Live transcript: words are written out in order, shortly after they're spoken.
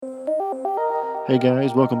Hey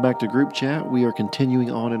guys, welcome back to Group Chat. We are continuing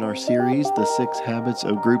on in our series, The 6 Habits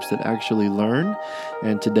of Groups That Actually Learn.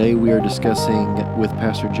 And today we are discussing with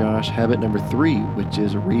Pastor Josh habit number 3, which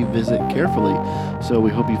is revisit carefully. So we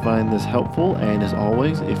hope you find this helpful. And as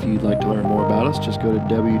always, if you'd like to learn more about us, just go to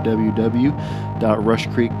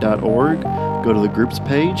www.rushcreek.org, go to the groups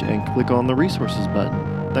page, and click on the resources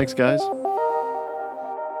button. Thanks, guys.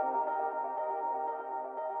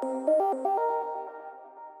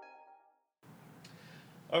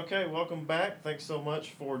 Okay, welcome back. Thanks so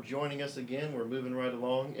much for joining us again. We're moving right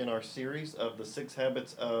along in our series of the 6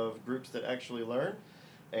 habits of groups that actually learn.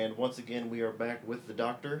 And once again, we are back with the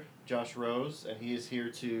doctor, Josh Rose, and he is here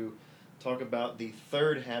to talk about the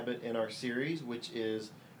third habit in our series, which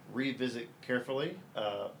is revisit carefully.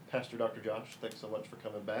 Pastor Dr. Josh, thanks so much for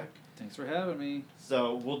coming back. Thanks for having me.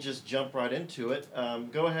 So we'll just jump right into it.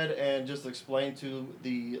 Go ahead and just explain to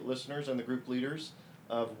the listeners and the group leaders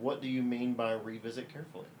of what do you mean by revisit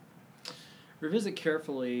carefully? Revisit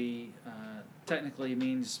carefully technically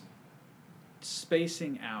means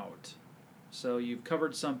spacing out. So you've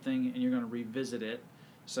covered something and you're going to revisit it.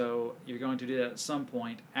 So you're going to do that at some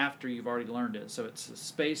point after you've already learned it. So it's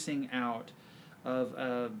spacing out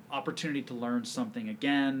of opportunity to learn something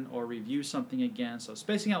again or review something again. So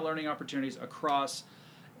spacing out learning opportunities across,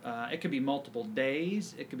 it could be multiple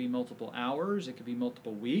days, it could be multiple hours, it could be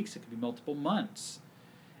multiple weeks, it could be multiple months.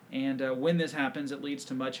 And when this happens, it leads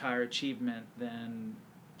to much higher achievement than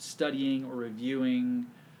studying or reviewing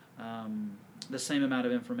the same amount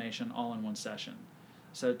of information all in one session.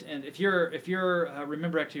 So, and if you're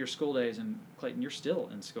remember back to your school days, and Clayton, you're still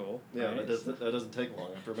in school. Yeah, right? that doesn't take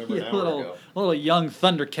long. I have to remember an hour ago. Little young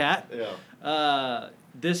Thundercat. Yeah.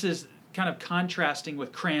 This is kind of contrasting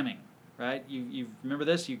with cramming, right? You remember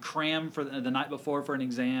this? You cram for the night before for an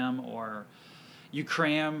exam, or you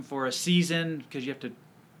cram for a season because you have to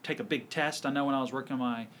take a big test. I know when I was working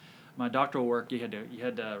on my doctoral work, you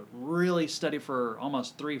had to really study for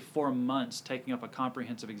almost 3-4 months, taking up a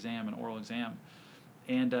comprehensive exam, an oral exam.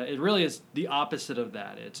 And it really is the opposite of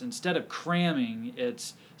that. It's instead of cramming,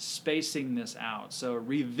 it's spacing this out. So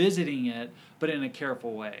revisiting it, but in a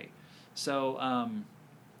careful way. So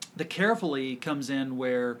the carefully comes in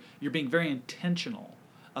where you're being very intentional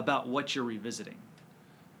about what you're revisiting.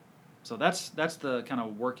 So that's the kind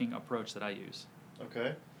of working approach that I use.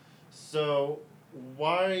 Okay. So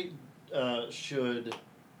why should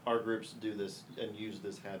our groups do this and use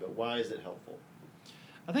this habit? Why is it helpful?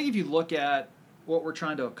 I think if you look at what we're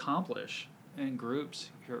trying to accomplish in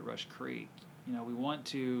groups here at Rush Creek, we want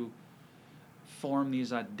to form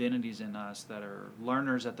these identities in us that are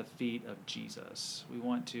learners at the feet of Jesus. We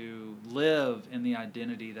want to live in the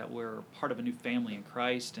identity that we're part of a new family in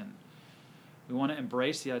Christ, and we want to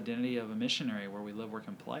embrace the identity of a missionary where we live, work,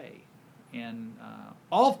 and play. And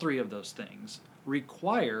all three of those things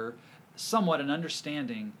require somewhat an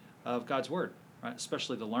understanding of God's Word, right?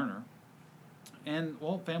 Especially the learner, and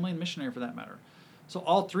family and missionary for that matter. So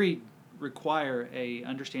all three require a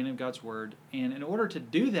understanding of God's Word, and in order to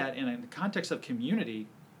do that in the context of community,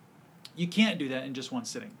 you can't do that in just one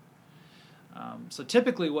sitting. So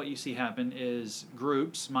typically what you see happen is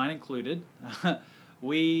groups, mine included,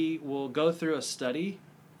 we will go through a study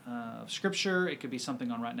of Scripture. It could be something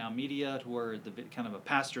on Right Now Media to where the kind of a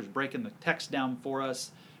pastor's breaking the text down for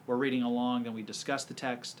us. We're reading along, then we discuss the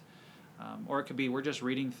text. Or it could be we're just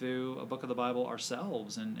reading through a book of the Bible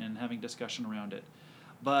ourselves and having discussion around it.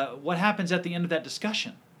 But what happens at the end of that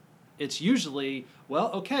discussion? It's usually,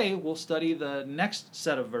 we'll study the next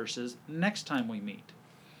set of verses next time we meet.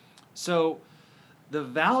 So the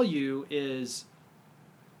value is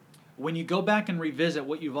when you go back and revisit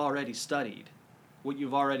what you've already studied, what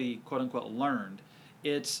you've already, quote-unquote, learned,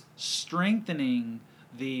 it's strengthening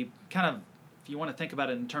the kind of, if you want to think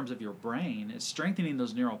about it in terms of your brain, it's strengthening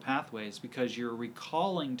those neural pathways because you're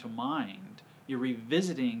recalling to mind, you're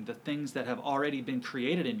revisiting the things that have already been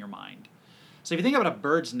created in your mind. So if you think about a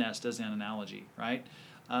bird's nest as an analogy, right?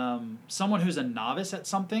 Someone who's a novice at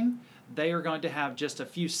something, they are going to have just a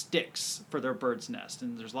few sticks for their bird's nest,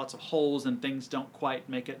 and there's lots of holes and things don't quite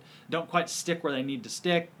stick where they need to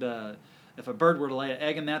stick. If a bird were to lay an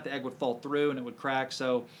egg in that, the egg would fall through and it would crack.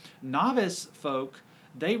 So novice folk,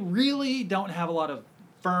 they really don't have a lot of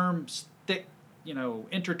firm, thick,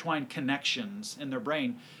 intertwined connections in their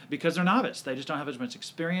brain because they're novice. They just don't have as much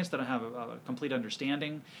experience. They don't have a complete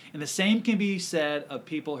understanding. And the same can be said of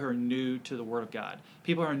people who are new to the Word of God,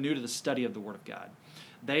 people who are new to the study of the Word of God.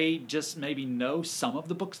 They just maybe know some of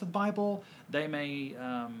the books of the Bible. They may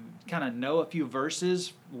kind of know a few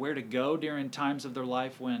verses, where to go during times of their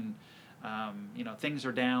life when things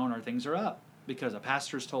are down or things are up because a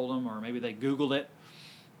pastor's told them or maybe they Googled it.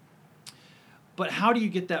 But how do you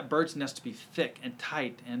get that bird's nest to be thick and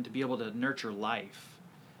tight and to be able to nurture life?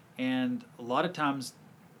 And a lot of times,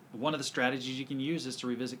 one of the strategies you can use is to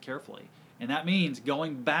revisit carefully. And that means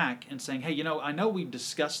going back and saying, hey, I know we've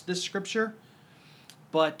discussed this scripture,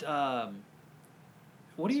 but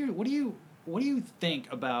what do you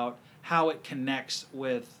think about how it connects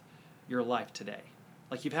with your life today?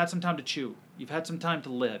 Like, you've had some time to chew, you've had some time to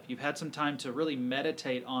live, you've had some time to really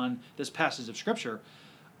meditate on this passage of scripture,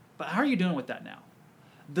 but how are you doing with that now?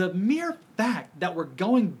 The mere fact that we're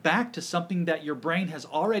going back to something that your brain has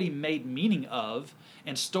already made meaning of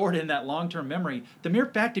and stored in that long-term memory, the mere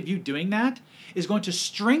fact of you doing that is going to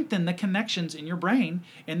strengthen the connections in your brain,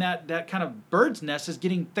 and that kind of bird's nest is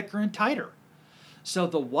getting thicker and tighter. So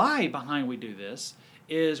the why behind we do this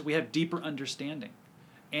is we have deeper understanding.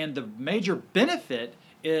 And the major benefit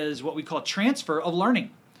is what we call transfer of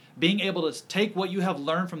learning. Being able to take what you have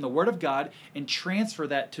learned from the Word of God and transfer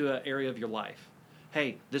that to an area of your life.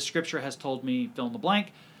 Hey, this scripture has told me fill in the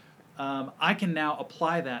blank. I can now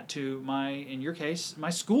apply that to in your case, my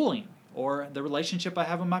schooling or the relationship I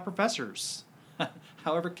have with my professors,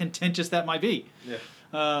 however contentious that might be. Yeah.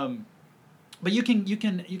 But you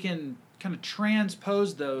can kind of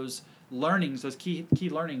transpose those learnings, those key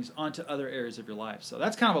learnings, onto other areas of your life. So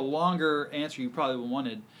that's kind of a longer answer you probably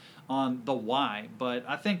wanted on the why, but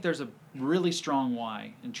I think there's a really strong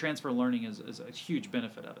why, and transfer learning is a huge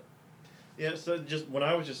benefit of it. Yeah, so just when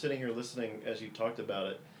I was just sitting here listening as you talked about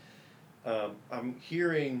it, I'm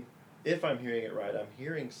hearing, if I'm hearing it right, I'm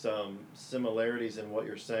hearing some similarities in what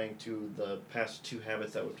you're saying to the past two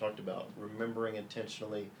habits that we've talked about, remembering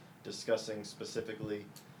intentionally, discussing specifically.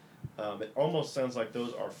 It almost sounds like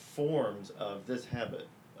those are forms of this habit,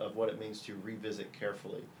 of what it means to revisit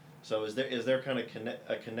carefully. So is there kind of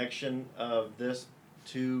a connection of this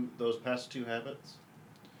to those past two habits?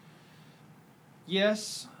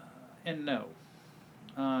 Yes and no.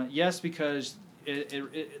 Yes, because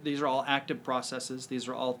these are all active processes. These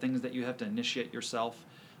are all things that you have to initiate yourself,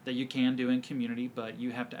 that you can do in community, but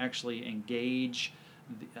you have to actually engage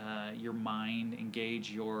your mind,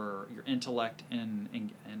 engage your intellect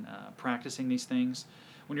in practicing these things.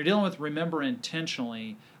 When you're dealing with remember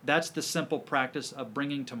intentionally, that's the simple practice of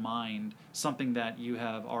bringing to mind something that you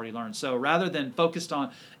have already learned. So rather than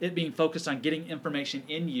being focused on getting information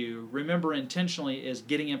in you, remember intentionally is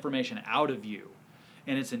getting information out of you.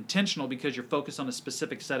 And it's intentional because you're focused on a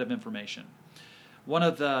specific set of information. One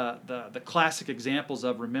of the classic examples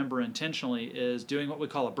of remember intentionally is doing what we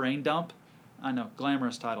call a brain dump. I know,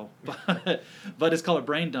 glamorous title, but it's called a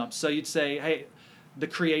brain dump. So you'd say, hey, the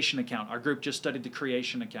creation account. Our group just studied the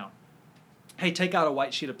creation account. Hey, take out a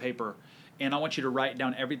white sheet of paper, and I want you to write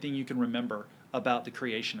down everything you can remember about the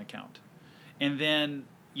creation account. And then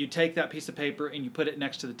you take that piece of paper and you put it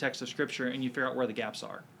next to the text of Scripture, and you figure out where the gaps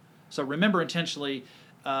are. So remember intentionally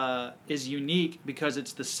is unique because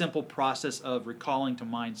it's the simple process of recalling to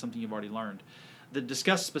mind something you've already learned. The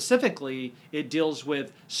discuss specifically, it deals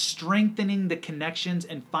with strengthening the connections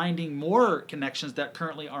and finding more connections that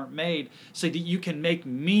currently aren't made so that you can make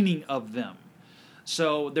meaning of them.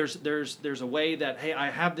 So there's a way that, hey, I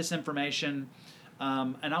have this information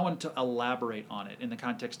and I want to elaborate on it in the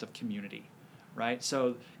context of community, right?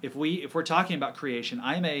 So if we're talking about creation,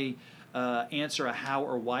 I may answer a how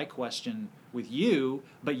or why question with you,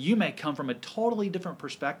 but you may come from a totally different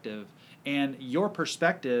perspective, and your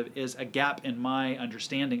perspective is a gap in my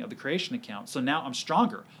understanding of the creation account. So now I'm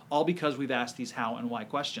stronger, all because we've asked these how and why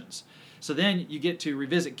questions. So then you get to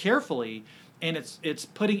revisit carefully, and it's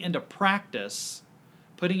putting into practice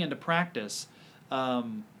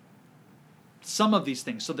some of these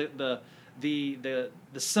things. So the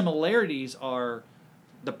similarities are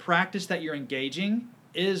the practice that you're engaging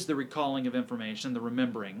is the recalling of information, the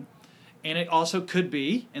remembering, and it also could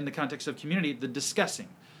be, in the context of community, the discussing.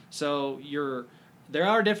 So they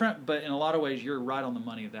are different, but in a lot of ways you're right on the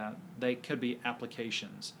money that they could be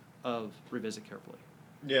applications of revisit carefully.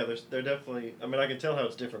 Yeah, they're definitely. I mean, I can tell how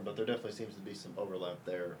it's different, but there definitely seems to be some overlap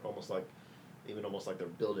there, almost like they're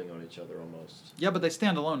building on each other almost. Yeah, but they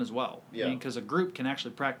stand alone as well. Yeah. I mean, because a group can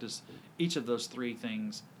actually practice each of those three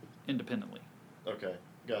things independently. Okay,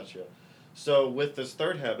 gotcha. So with this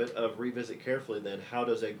third habit of revisit carefully, then how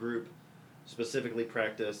does a group specifically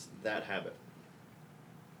practice that habit?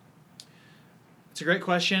 It's a great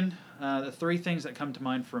question. The three things that come to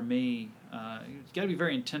mind for me, you've got to be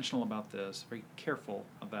very intentional about this, very careful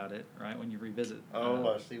about it, right, when you revisit.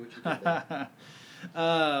 I see what you did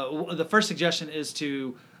there. The first suggestion is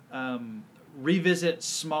to revisit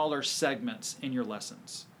smaller segments in your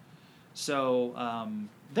lessons. So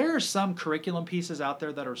there are some curriculum pieces out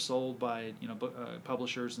there that are sold by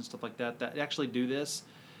publishers and stuff like that actually do this.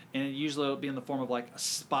 and it usually will be in the form of like a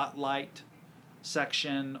spotlight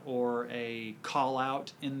section or a call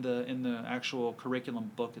out in the actual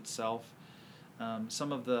curriculum book itself.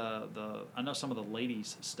 Some of I know some of the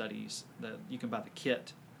ladies' studies that you can buy the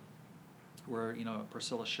kit, where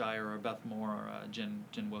Priscilla Shire or Beth Moore or Jen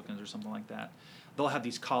Wilkins or something like that. They'll have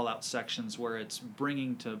these call out sections where it's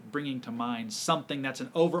bringing to mind something that's an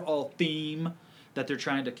overall theme that they're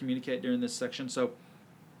trying to communicate during this section. So,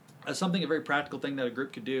 a very practical thing that a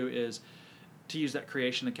group could do is to use that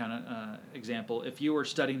creation account example. If you were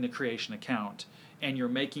studying the creation account and you're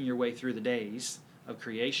making your way through the days of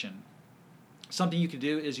creation, something you could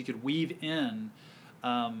do is you could weave in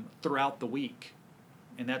throughout the week.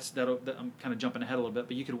 And I'm kind of jumping ahead a little bit,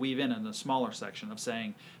 but you could weave in a smaller section of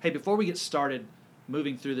saying, hey, before we get started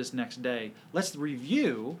moving through this next day, let's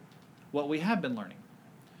review what we have been learning.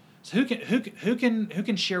 So who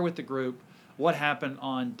can share with the group what happened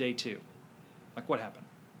on day 2? Like, what happened?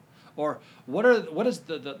 Or what is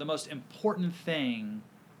the most important thing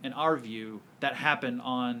in our view that happened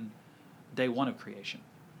on day 1 of creation?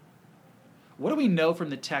 What do we know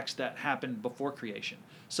from the text that happened before creation?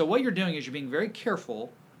 So what you're doing is you're being very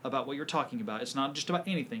careful about what you're talking about. It's not just about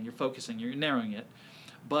anything. You're focusing, you're narrowing it,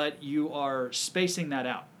 but you are spacing that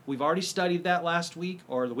out. We've already studied that last week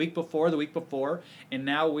or the week before, and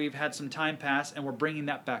now we've had some time pass and we're bringing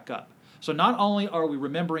that back up. So not only are we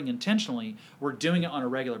remembering intentionally, we're doing it on a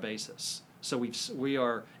regular basis. So we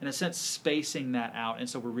are, in a sense, spacing that out, and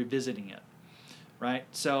so we're revisiting it, right?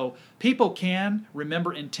 So people can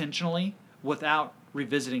remember intentionally without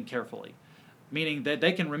revisiting carefully, meaning that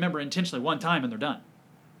they can remember intentionally one time and they're done.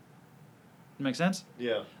 Make sense?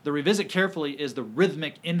 Yeah. The revisit carefully is the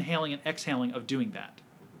rhythmic inhaling and exhaling of doing that.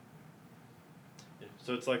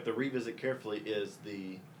 So it's like the revisit carefully is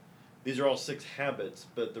these are all 6 habits,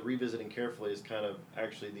 but the revisiting carefully is kind of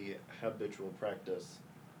actually the habitual practice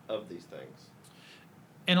of these things.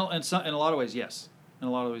 In a lot of ways, yes.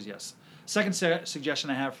 Second suggestion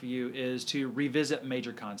I have for you is to revisit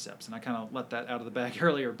major concepts, and I kind of let that out of the bag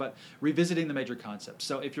earlier. But revisiting the major concepts.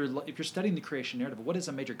 So if you're studying the creation narrative, what is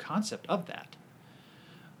a major concept of that?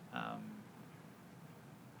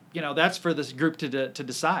 That's for this group to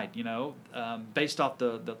decide. Based off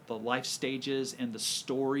the life stages and the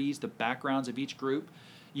stories, the backgrounds of each group.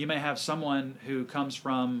 You may have someone who comes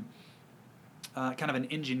from kind of an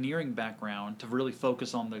engineering background to really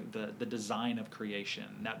focus on the design of creation,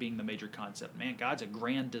 that being the major concept. Man, God's a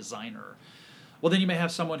grand designer. Well, then you may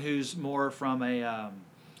have someone who's more from a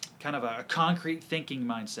kind of a concrete thinking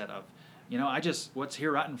mindset of, what's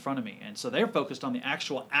here right in front of me. And so they're focused on the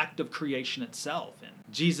actual act of creation itself. And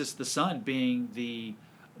Jesus the Son being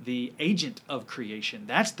the agent of creation.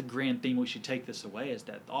 That's the grand theme we should take this away, is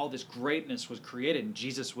that all this greatness was created and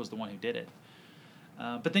Jesus was the one who did it.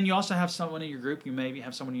 But then you also have someone in your group, who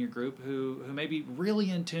may be really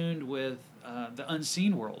in tune with the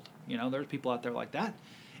unseen world. There's people out there like that.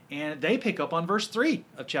 And they pick up on verse 3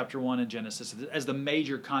 of chapter 1 in Genesis as the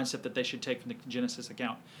major concept that they should take from the Genesis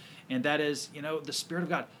account. And that is, the Spirit of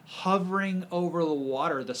God hovering over the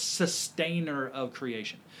water, the sustainer of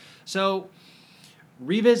creation. So,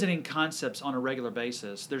 revisiting concepts on a regular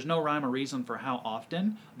basis, there's no rhyme or reason for how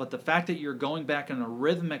often, but the fact that you're going back in a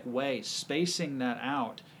rhythmic way, spacing that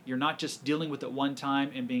out, you're not just dealing with it one time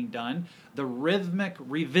and being done. The rhythmic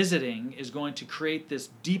revisiting is going to create this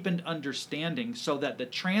deepened understanding so that the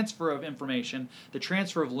transfer of information, the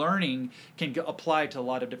transfer of learning can apply to a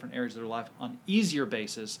lot of different areas of their life on easier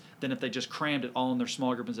basis than if they just crammed it all in their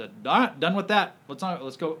small group and said, all right, done with that.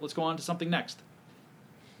 Let's go on to something next.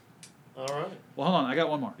 All right. Well, hold on. I got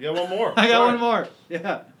one more. You got one more. I got one more.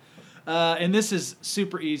 Yeah. And this is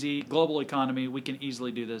super easy. Global economy. We can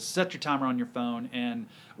easily do this. Set your timer on your phone and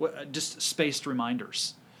just spaced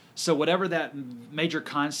reminders. So whatever that major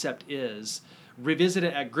concept is, revisit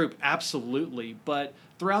it at group, absolutely. But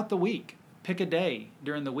throughout the week, pick a day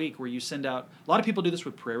during the week where you send out. A lot of people do this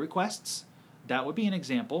with prayer requests. That would be an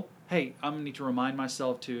example. Hey, I'm going to need to remind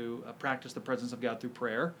myself to practice the presence of God through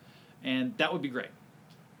prayer. And that would be great.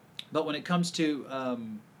 But when it comes to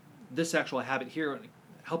this actual habit here,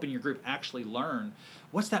 helping your group actually learn,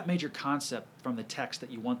 what's that major concept from the text that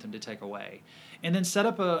you want them to take away? And then set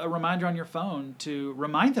up a reminder on your phone to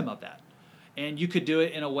remind them of that. And you could do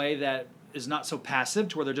it in a way that is not so passive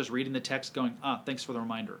to where they're just reading the text going, thanks for the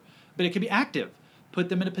reminder. But it could be active. Put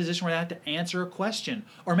them in a position where they have to answer a question.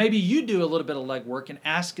 Or maybe you do a little bit of legwork and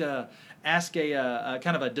ask a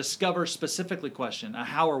kind of a discover specifically question, a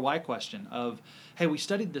how or why question of, hey, we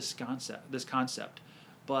studied this concept,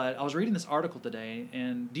 but I was reading this article today,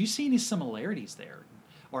 and do you see any similarities there?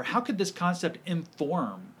 Or how could this concept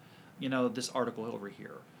inform, this article over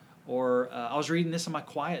here? Or I was reading this in my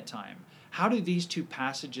quiet time. How do these two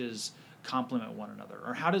passages complement one another?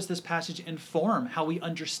 Or how does this passage inform how we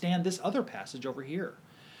understand this other passage over here?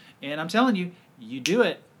 And I'm telling you, you do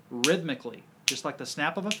it rhythmically, just like the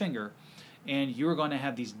snap of a finger, and you're going to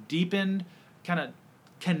have these deepened kind of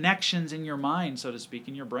connections in your mind, so to speak,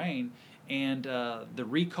 in your brain, and the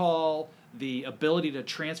recall, the ability to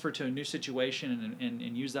transfer to a new situation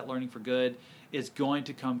and use that learning for good is going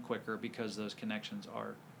to come quicker because those connections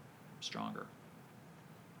are stronger.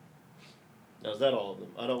 Now, is that all of them?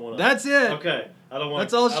 I don't want to. That's it. Okay, I don't want.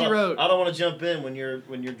 That's all she wrote. I don't want to jump in when you're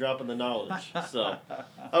dropping the knowledge. So,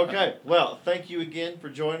 okay. Well, thank you again for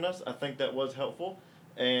joining us. I think that was helpful,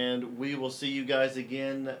 and we will see you guys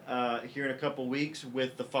again here in a couple weeks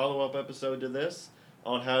with the follow-up episode to this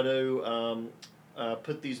on how to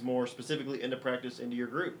put these more specifically into practice into your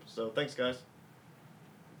group. So, thanks, guys.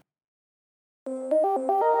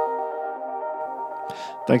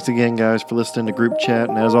 Thanks again, guys, for listening to Group Chat.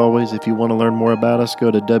 And as always, if you want to learn more about us,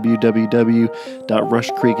 go to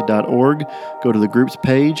www.rushcreek.org, go to the groups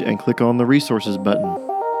page, and click on the resources button.